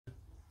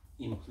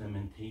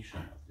implementation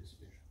of this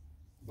vision,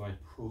 by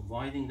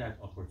providing that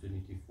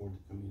opportunity for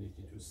the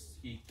community to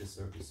seek the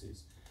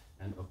services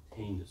and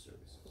obtain the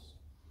services.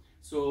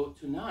 So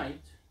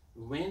tonight,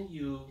 when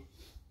you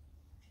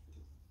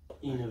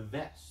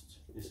invest,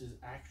 this is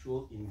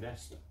actual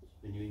investment.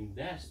 When you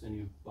invest and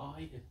you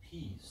buy a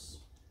piece,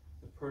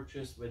 a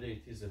purchase, whether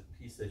it is a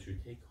piece that you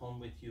take home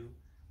with you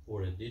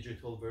or a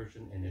digital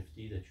version,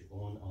 NFT that you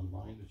own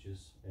online, which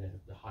is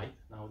the hype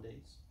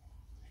nowadays,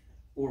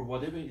 or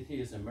whatever it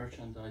is, a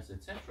merchandise,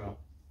 etc.,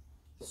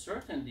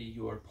 certainly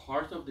you are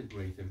part of the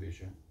greater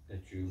vision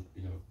that you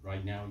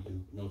right now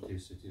you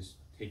notice it is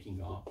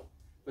taking off,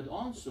 but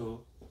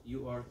also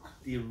you are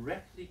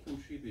directly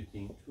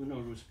contributing to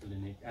Nowruz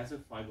Clinic as a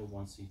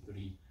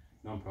 501c3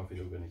 nonprofit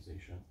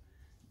organization.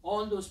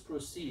 All those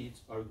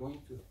proceeds are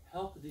going to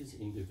help these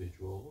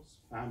individuals,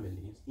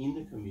 families in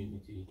the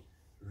community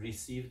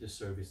receive the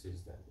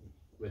services that they need,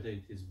 whether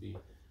it is be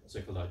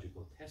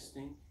psychological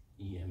testing,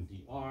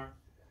 EMDR,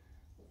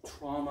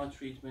 trauma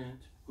treatment,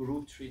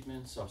 group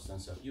treatment,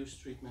 substance abuse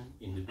treatment,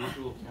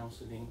 individual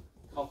counseling,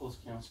 couples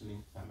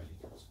counseling, family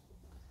counseling.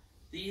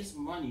 These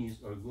monies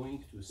are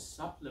going to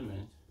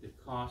supplement the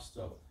cost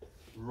of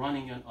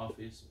running an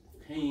office,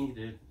 paying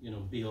the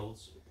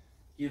bills,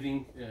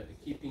 keeping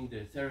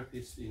the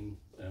therapist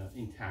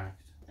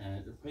intact,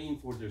 and paying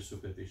for their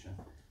supervision.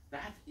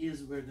 That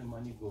is where the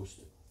money goes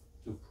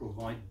to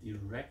provide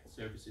direct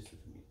services to the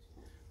community.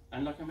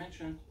 And like I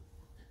mentioned,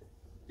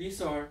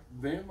 these are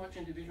very much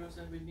individuals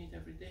that we meet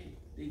every day.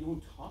 They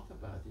don't talk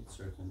about it,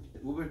 certainly.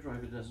 The Uber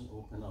driver doesn't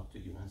open up to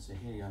you and say,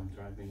 hey, I'm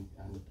driving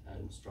and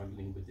I'm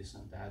struggling with this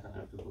and that, and I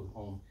have to go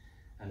home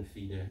and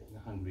feed a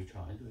hungry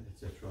child,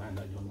 etc., and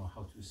I don't know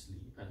how to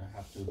sleep, and I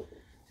have to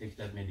take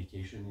that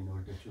medication in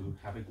order to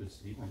have a good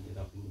sleep and get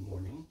up in the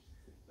morning.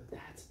 But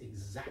that's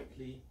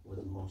exactly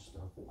what most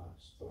of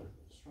us are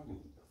struggling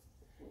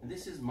with. And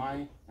this is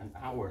my and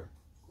our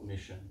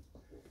mission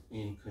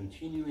in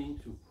continuing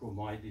to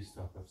provide this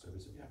type of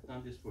service. We have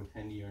done this for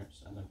 10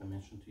 years, and like I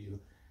mentioned to you,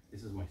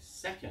 this is my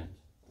second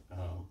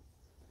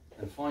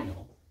and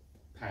final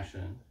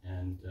passion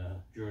and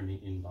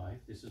journey in life.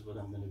 This is what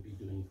I'm going to be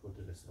doing for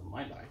the rest of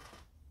my life.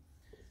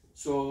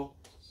 So,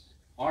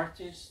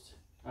 artist,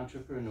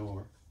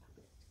 entrepreneur,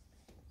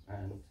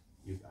 and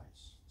you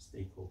guys,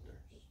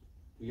 stakeholders,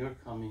 we are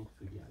coming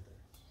together.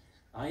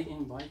 I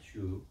invite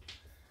you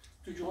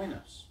to join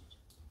us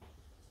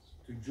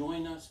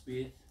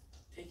with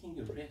taking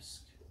a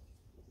risk.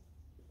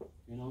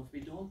 If we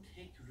don't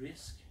take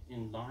risk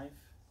in life,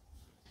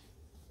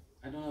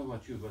 I don't know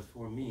about you, but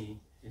for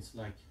me, it's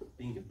like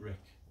being a brick,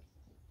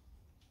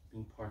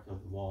 being part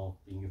of the wall,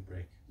 being a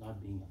brick,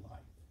 not being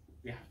alive.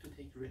 We have to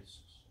take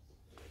risks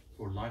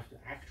for life to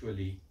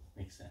actually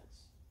make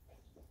sense.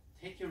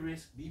 Take a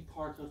risk, be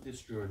part of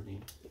this journey.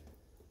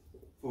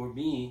 For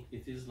me,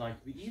 it is like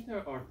we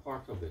either are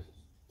part of the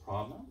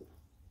problem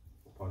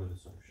or part of the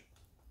solution.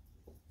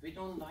 If we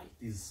don't like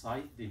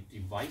the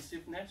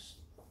divisiveness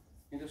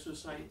in the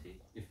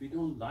society, if we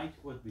don't like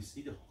what we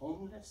see, the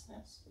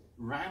homelessness,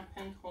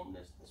 rampant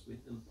homelessness with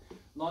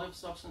a lot of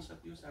substance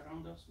abuse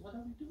around us, what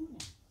are we doing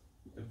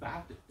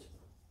about it?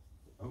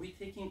 Are we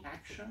taking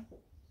action?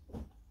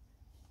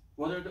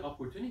 What are the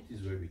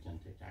opportunities where we can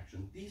take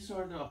action? These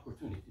are the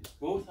opportunities,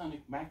 both on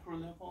a macro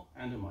level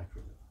and a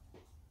micro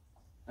level.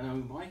 And I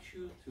invite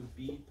you to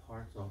be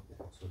part of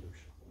that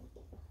solution.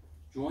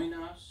 Join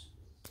us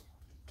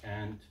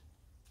and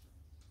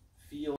feel